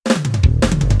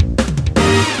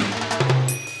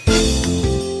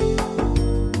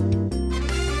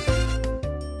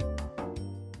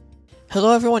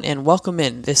Hello everyone and welcome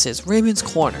in. This is Raymond's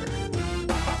Corner.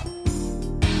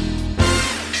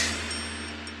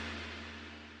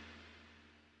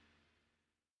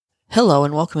 Hello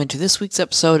and welcome into this week's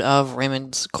episode of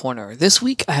Raymond's Corner. This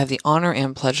week I have the honor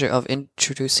and pleasure of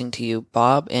introducing to you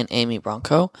Bob and Amy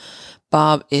Branco.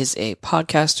 Bob is a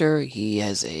podcaster, he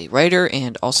is a writer,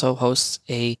 and also hosts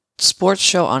a sports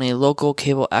show on a local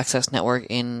cable access network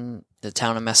in the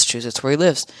town of Massachusetts where he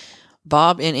lives.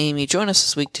 Bob and Amy join us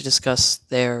this week to discuss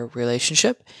their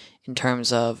relationship in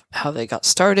terms of how they got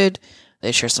started.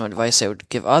 They share some advice they would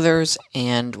give others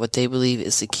and what they believe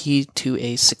is the key to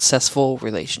a successful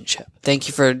relationship. Thank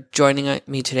you for joining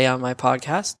me today on my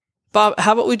podcast. Bob,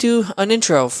 how about we do an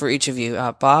intro for each of you?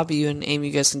 Bob, you and Amy,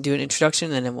 you guys can do an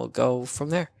introduction and then we'll go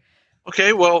from there.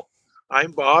 Okay, well,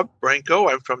 I'm Bob Branco.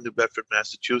 I'm from New Bedford,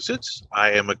 Massachusetts.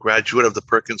 I am a graduate of the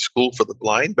Perkins School for the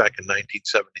Blind back in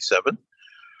 1977.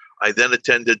 I then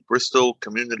attended Bristol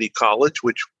Community College,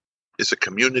 which is a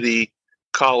community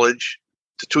college.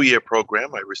 It's a 2-year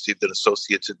program. I received an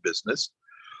associate's in business.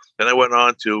 Then I went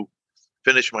on to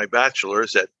finish my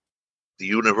bachelor's at the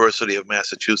University of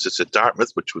Massachusetts at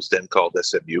Dartmouth, which was then called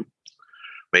SMU.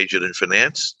 Majored in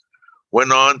finance.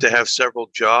 Went on to have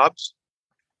several jobs: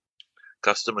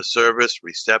 customer service,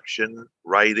 reception,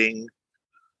 writing,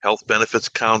 health benefits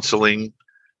counseling,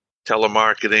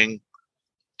 telemarketing,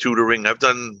 tutoring. I've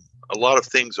done a lot of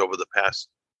things over the past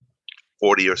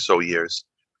 40 or so years.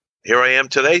 Here I am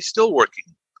today, still working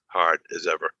hard as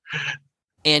ever.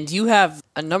 And you have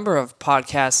a number of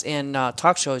podcasts and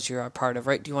talk shows you're a part of,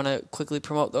 right? Do you want to quickly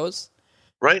promote those?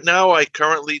 Right now, I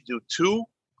currently do 2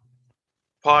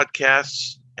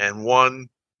 podcasts and 1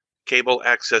 cable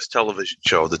access television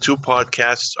show. The 2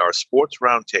 podcasts are Sports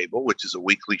Roundtable, which is a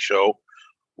weekly show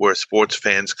where sports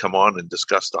fans come on and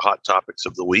discuss the hot topics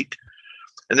of the week.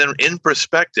 And then In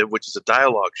Perspective, which is a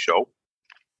dialogue show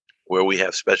where we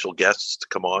have special guests to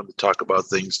come on to talk about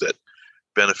things that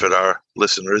benefit our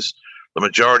listeners. The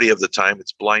majority of the time,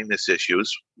 it's blindness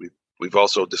issues. We've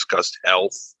also discussed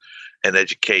health and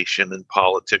education and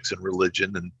politics and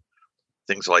religion and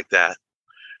things like that.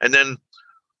 And then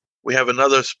we have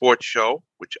another sports show,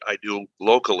 which I do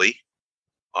locally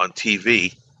on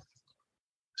TV.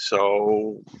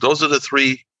 So those are the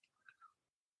 3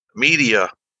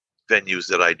 media venues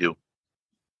that I do.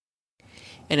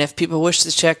 And if people wish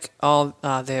to check all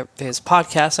his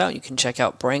podcasts out, you can check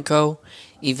out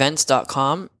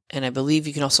brancoevents.com. And I believe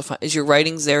you can also find, is your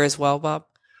writings there as well, Bob?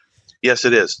 Yes,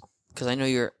 it is. Because I know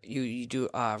you do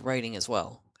writing as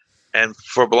well. And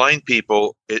for blind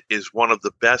people, it is one of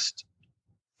the best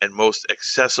and most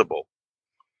accessible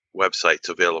websites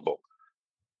available.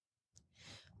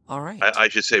 All right. I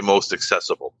should say most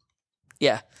accessible.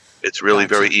 Yeah. It's really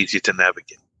very easy to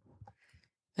navigate.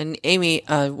 And Amy,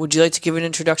 would you like to give an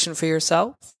introduction for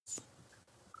yourself?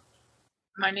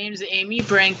 My name is Amy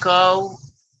Branco.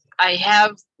 I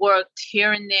have worked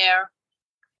here and there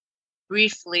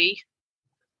briefly.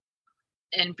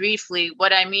 And briefly,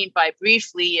 what I mean by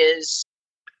briefly is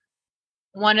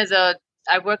I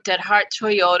worked at Hart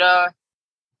Toyota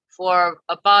for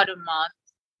about a month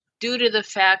due to the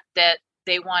fact that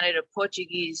they wanted a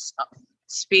Portuguese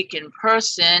speaking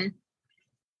person.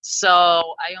 So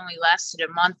I only lasted a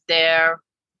month there,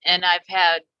 and I've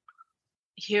had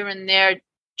here and there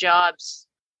jobs.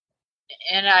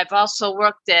 And I've also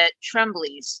worked at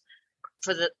Tremblay's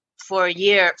for a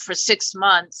year, for 6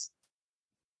 months.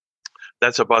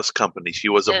 That's a bus company. She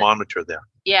was a monitor there.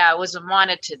 Yeah, I was a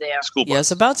monitor there. School bus. Yeah, I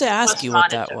was about to ask Bus you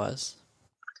monitor. what that was.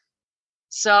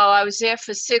 So I was there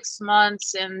for 6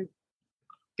 months, and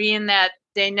being that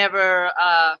they never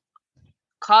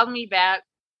called me back,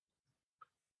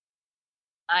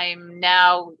 I'm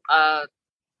now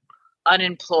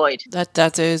unemployed.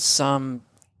 That is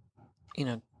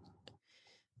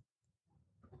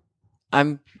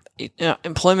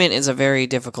employment is a very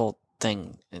difficult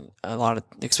thing, and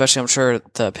especially I'm sure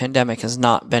the pandemic has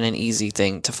not been an easy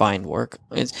thing to find work.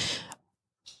 It's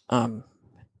I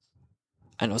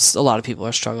know a lot of people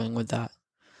are struggling with that.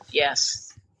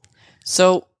 Yes.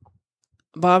 So,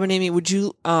 Bob and Amy, would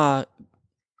you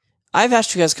I've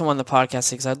asked you guys to come on the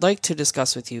podcast because I'd like to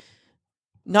discuss with you,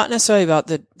 not necessarily about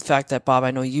the fact that, Bob,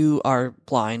 I know you are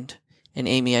blind, and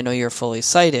Amy, I know you're fully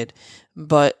sighted,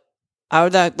 but I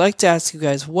would like to ask you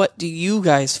guys, what do you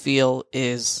guys feel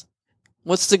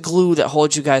what's the glue that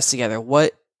holds you guys together?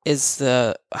 What is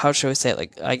how should we say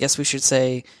it? I guess we should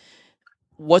say,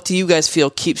 what do you guys feel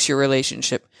keeps your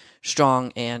relationship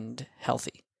strong and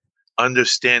healthy?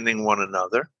 Understanding one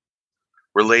another,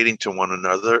 relating to one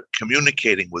another,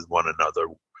 communicating with one another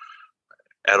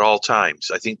at all times.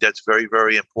 I think that's very,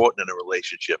 very important in a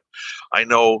relationship. I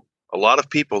know a lot of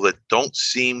people that don't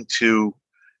seem to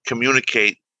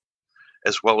communicate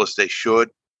as well as they should.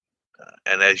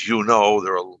 And as you know,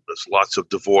 there's lots of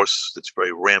divorce that's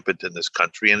very rampant in this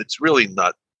country, and it's really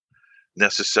not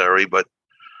necessary, but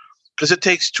because it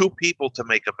takes two people to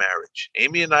make a marriage.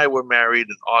 Amy and I were married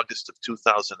in August of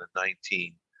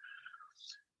 2019,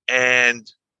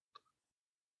 and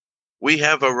we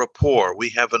have a rapport, we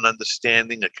have an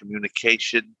understanding, a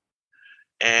communication,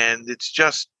 and it's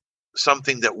just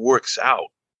something that works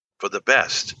out for the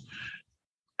best.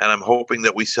 And I'm hoping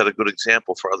that we set a good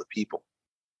example for other people.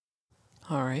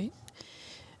 All right.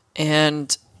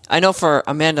 And I know for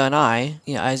Amanda and I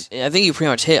think you pretty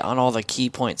much hit on all the key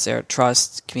points there.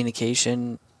 Trust,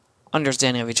 communication,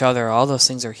 understanding of each other, all those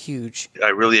things are huge. I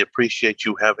really appreciate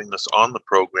you having us on the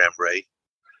program, Ray,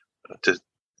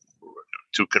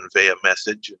 to convey a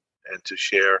message and to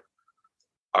share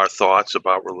our thoughts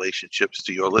about relationships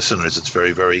to your listeners. It's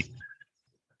very, very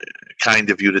kind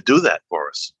of you to do that for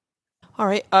us. All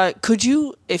right. Could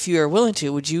you, if you are willing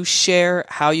to, would you share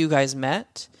how you guys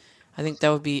met? I think that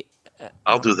would be...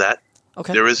 I'll do that.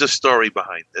 Okay. There is a story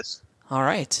behind this. All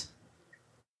right.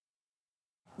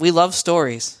 We love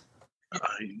stories.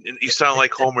 You sound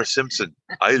like Homer Simpson.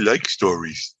 I like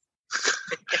stories.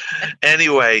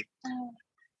 Anyway,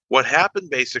 what happened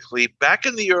basically, back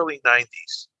in the early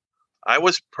 90s, I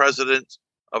was president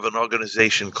of an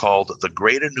organization called the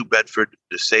Greater New Bedford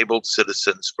Disabled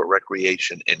Citizens for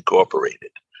Recreation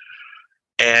Incorporated.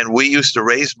 And we used to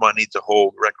raise money to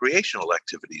hold recreational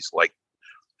activities like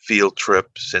field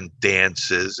trips and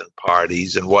dances and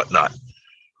parties and whatnot.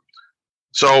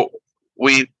 So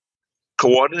we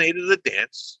coordinated a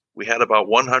dance. We had about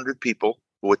 100 people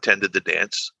who attended the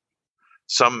dance,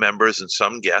 some members and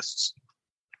some guests.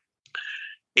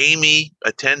 Amy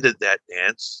attended that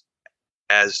dance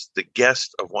as the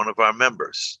guest of one of our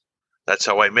members. That's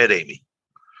how I met Amy.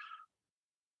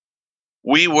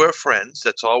 We were friends.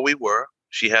 That's all we were.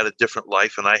 She had a different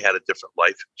life and I had a different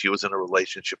life. She was in a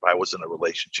relationship. I was in a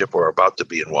relationship, or about to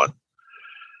be in one.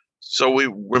 So we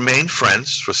remained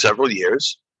friends for several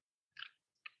years.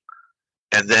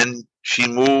 And then she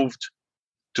moved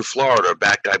to Florida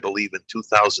back, I believe, in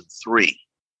 2003.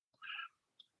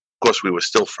 Of course, we were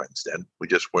still friends then. We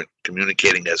just weren't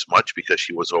communicating as much because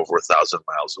she was over 1,000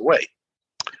 miles away.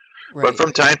 Right. But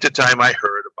from time to time, I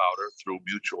heard about her through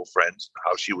mutual friends,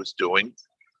 how she was doing.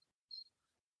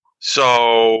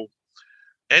 So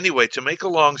anyway, to make a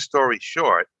long story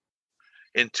short,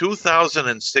 in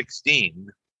 2016,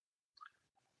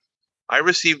 I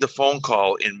received a phone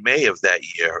call in May of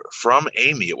that year from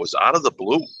Amy. It was out of the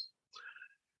blue.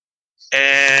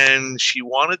 And she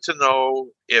wanted to know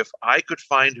if I could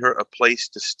find her a place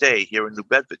to stay here in New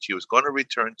Bedford. She was going to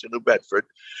return to New Bedford,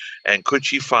 and could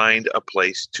she find a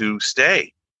place to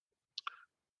stay?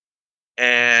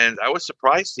 And I was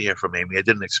surprised to hear from Amy. I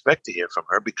didn't expect to hear from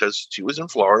her because she was in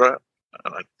Florida,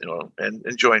 and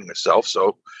enjoying herself.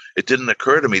 So it didn't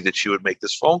occur to me that she would make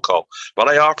this phone call. But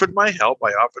I offered my help.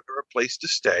 I offered her a place to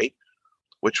stay,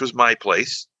 which was my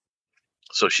place.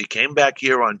 So she came back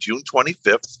here on June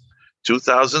 25th,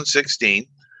 2016,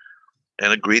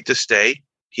 and agreed to stay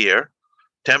here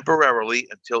temporarily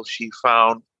until she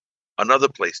found another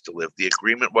place to live. The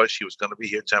agreement was she was going to be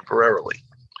here temporarily.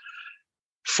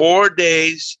 4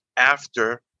 days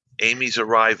after Amy's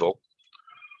arrival,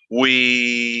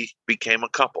 we became a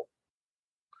couple.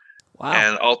 Wow.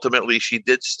 And ultimately she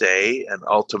did stay, and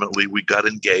ultimately we got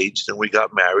engaged and we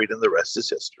got married, and the rest is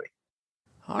history.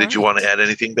 Did you want to add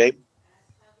anything, babe?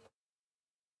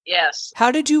 Yes.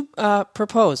 How did you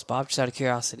propose, Bob, just out of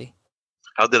curiosity?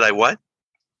 How did I what?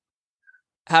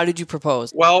 How did you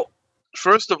propose? Well,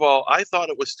 first of all, I thought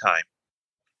it was time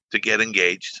to get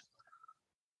engaged.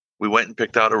 We went and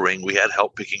picked out a ring. We had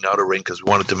help picking out a ring because we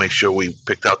wanted to make sure we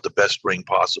picked out the best ring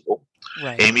possible.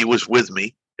 Right. Amy was with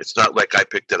me. It's not like I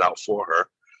picked it out for her.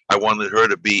 I wanted her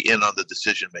to be in on the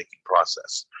decision-making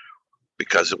process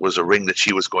because it was a ring that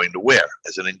she was going to wear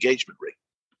as an engagement ring.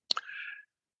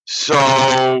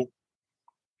 So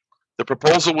the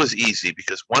proposal was easy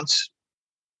because once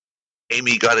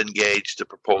Amy got engaged, the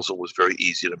proposal was very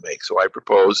easy to make. So I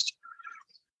proposed.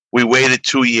 We waited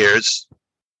 2 years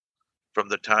from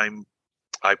the time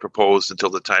I proposed until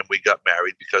the time we got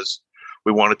married because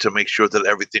we wanted to make sure that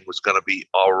everything was going to be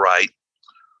all right,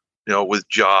 with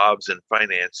jobs and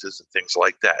finances and things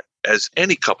like that, as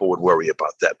any couple would worry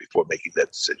about that before making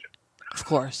that decision. Of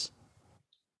course.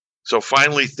 So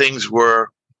finally things were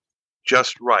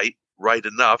just right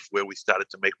enough where we started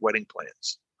to make wedding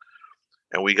plans.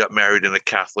 And we got married in a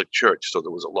Catholic church, so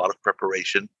there was a lot of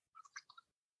preparation.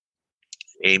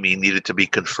 Amy needed to be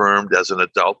confirmed as an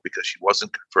adult because she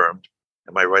wasn't confirmed.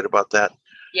 Am I right about that?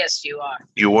 Yes, you are.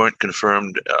 You weren't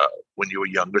confirmed when you were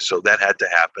younger, so that had to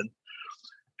happen.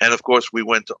 And of course, we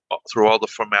went through all the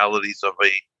formalities of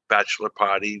a bachelor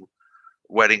party,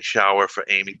 wedding shower for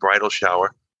Amy, bridal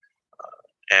shower,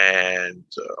 and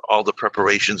all the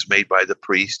preparations made by the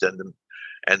priest and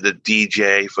the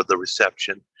DJ for the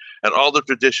reception, and all the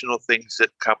traditional things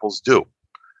that couples do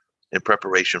in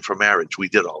preparation for marriage. We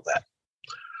did all that.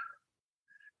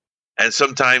 And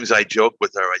sometimes I joke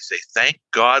with her. I say, thank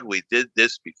God we did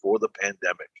this before the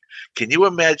pandemic. Can you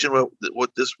imagine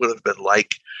what this would have been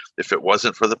like if it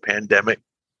wasn't for the pandemic?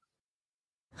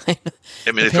 I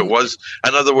mean, if it was,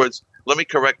 in other words, let me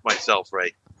correct myself,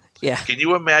 Ray. Yeah. Can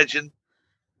you imagine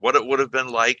what it would have been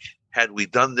like had we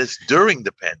done this during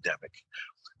the pandemic?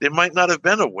 There might not have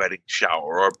been a wedding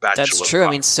shower or bachelor. That's true.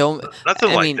 Party.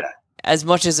 Nothing like that. As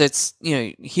much as it's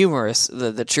humorous,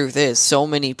 the truth is so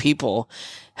many people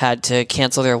had to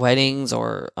cancel their weddings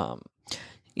or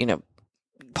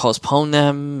postpone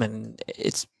them, and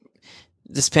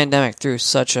this pandemic threw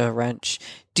such a wrench.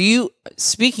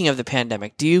 Speaking of the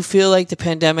pandemic, do you feel like the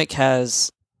pandemic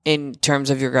has, in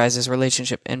terms of your guys'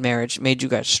 relationship and marriage, made you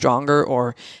guys stronger,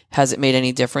 or has it made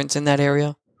any difference in that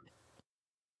area?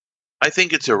 I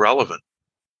think it's irrelevant.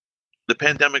 The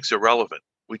pandemic's irrelevant.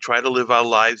 We try to live our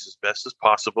lives as best as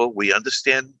possible. We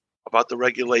understand about the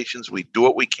regulations. We do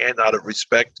what we can out of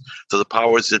respect to the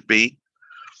powers that be.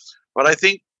 But I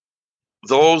think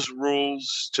those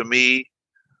rules, to me,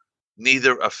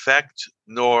 neither affect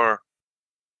nor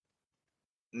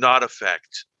not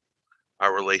affect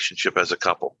our relationship as a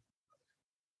couple.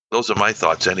 Those are my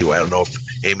thoughts anyway. I don't know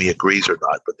if Amy agrees or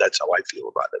not, but that's how I feel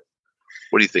about it.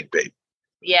 What do you think, babe?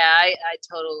 Yeah, I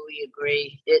totally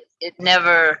agree. It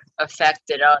never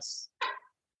affected us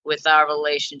with our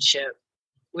relationship.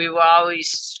 We were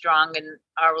always strong in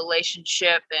our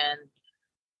relationship, and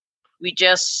we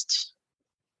just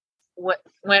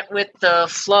went with the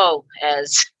flow,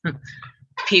 as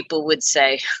people would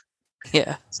say.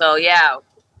 Yeah. So, yeah,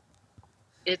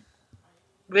 it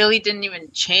really didn't even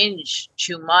change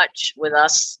too much with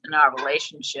us in our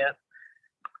relationship.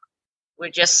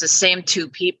 We're just the same two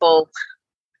people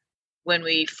when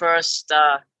we first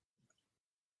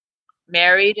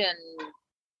married, and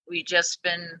we just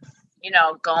been,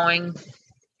 going,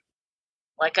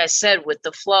 like I said, with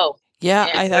the flow. Yeah,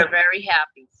 and we're very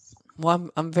happy.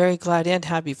 Well, I'm very glad and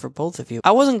happy for both of you.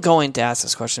 I wasn't going to ask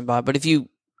this question, Bob, but if you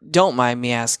don't mind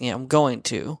me asking it, I'm going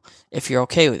to, if you're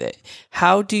okay with it.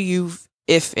 How do you,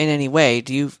 if in any way,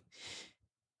 do you,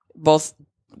 both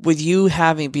with you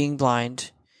being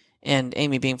blind and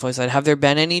Amy being fully sighted, have there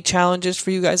been any challenges for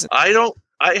you guys? I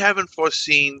haven't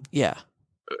foreseen Yeah.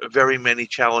 very many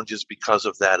challenges because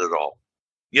of that at all.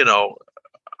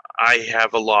 I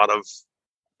have a lot of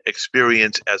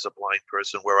experience as a blind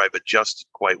person where I've adjusted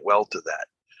quite well to that.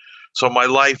 So my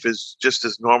life is just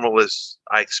as normal as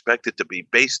I expect it to be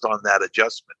based on that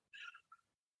adjustment.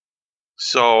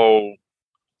 So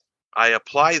I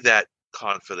apply that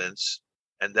confidence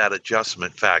and that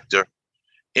adjustment factor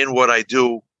in what I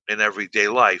do in everyday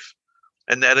life.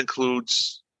 And that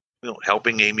includes,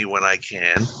 helping Amy when I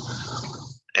can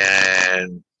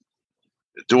and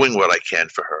doing what I can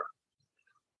for her,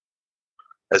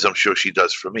 as I'm sure she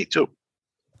does for me too.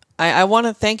 I want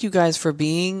to thank you guys for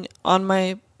being on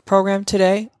my program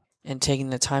today and taking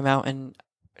the time out and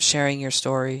sharing your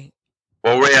story.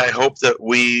 Well, Ray, I hope that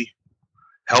we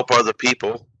help other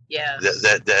people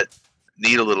that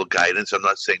need a little guidance. I'm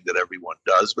not saying that everyone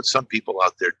does, but some people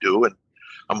out there do. And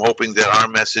I'm hoping that our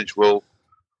message will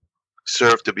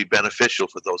serve to be beneficial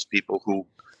for those people who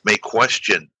may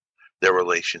question their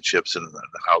relationships and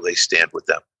how they stand with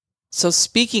them. So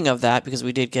speaking of that, because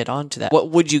we did get onto that, what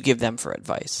would you give them for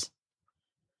advice?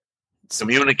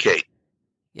 Communicate.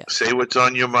 Yeah. Say what's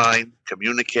on your mind.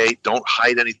 Communicate. Don't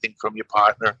hide anything from your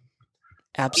partner.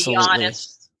 Absolutely.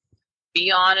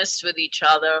 Be honest with each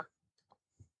other.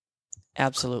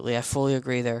 Absolutely. I fully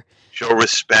agree there. Show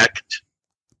respect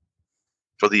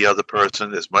for the other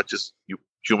person as much as you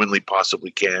humanly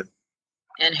possibly can.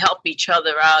 And help each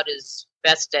other out as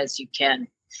best as you can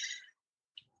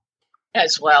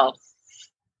as well.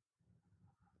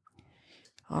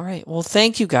 All right. Well,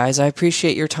 thank you guys. I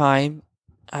appreciate your time.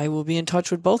 I will be in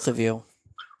touch with both of you.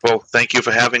 Well, thank you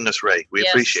for having us, Ray. We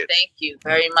appreciate it. Thank you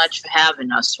very much for having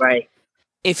us, Ray.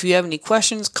 If you have any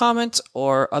questions, comments,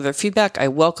 or other feedback, I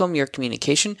welcome your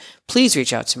communication. Please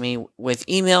reach out to me with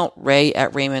email,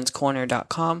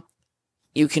 ray@raymondscorner.com.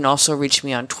 You can also reach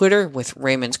me on Twitter with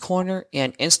Raymond's Corner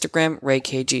and Instagram,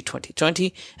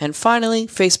 RayKG2020. And finally,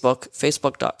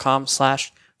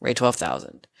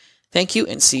 facebook.com/Ray12000. Thank you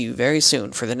and see you very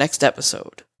soon for the next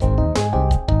episode.